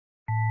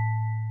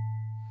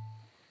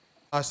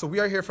So we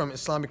are here from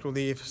Islamic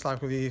Relief.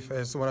 Islamic Relief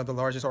is one of the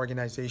largest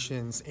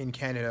organizations in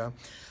Canada.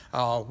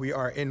 We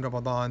are in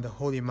Ramadan, the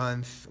holy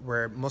month,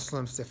 where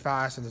Muslims they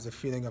fast and there's a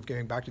feeling of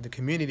giving back to the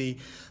community.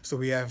 So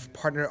we have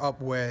partnered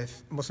up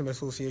with Muslim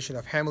Association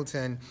of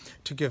Hamilton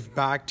to give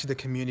back to the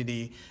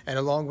community, and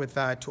along with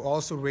that, to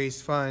also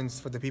raise funds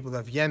for the people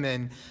of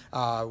Yemen,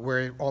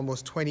 where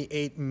almost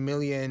 28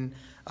 million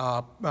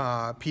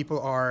people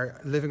are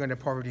living on the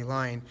poverty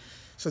line.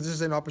 So this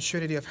is an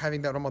opportunity of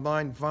having that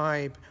Ramadan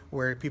vibe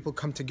where people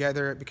come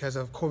together because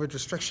of COVID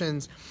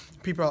restrictions.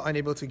 People are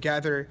unable to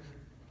gather,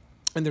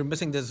 and they're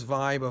missing this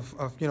vibe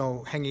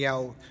of hanging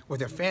out with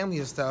their family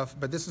and stuff.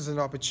 But this is an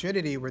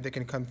opportunity where they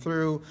can come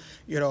through,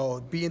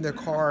 be in their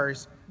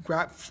cars,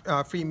 grab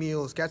free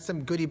meals, get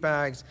some goodie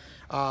bags,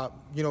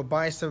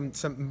 buy some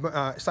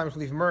Islamic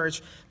Relief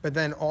merch, but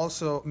then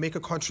also make a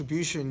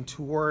contribution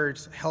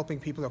towards helping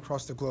people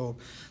across the globe.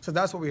 So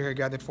that's what we're here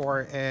gathered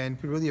for, and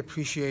we really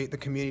appreciate the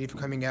community for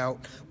coming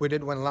out. We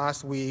did one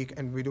last week,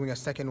 and we're doing a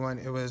second one.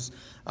 It was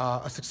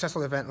a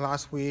successful event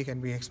last week,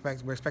 and we're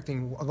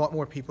expecting a lot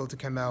more people to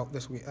come out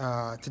this week,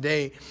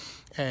 today,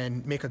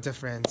 and make a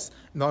difference,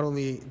 not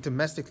only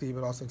domestically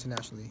but also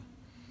internationally.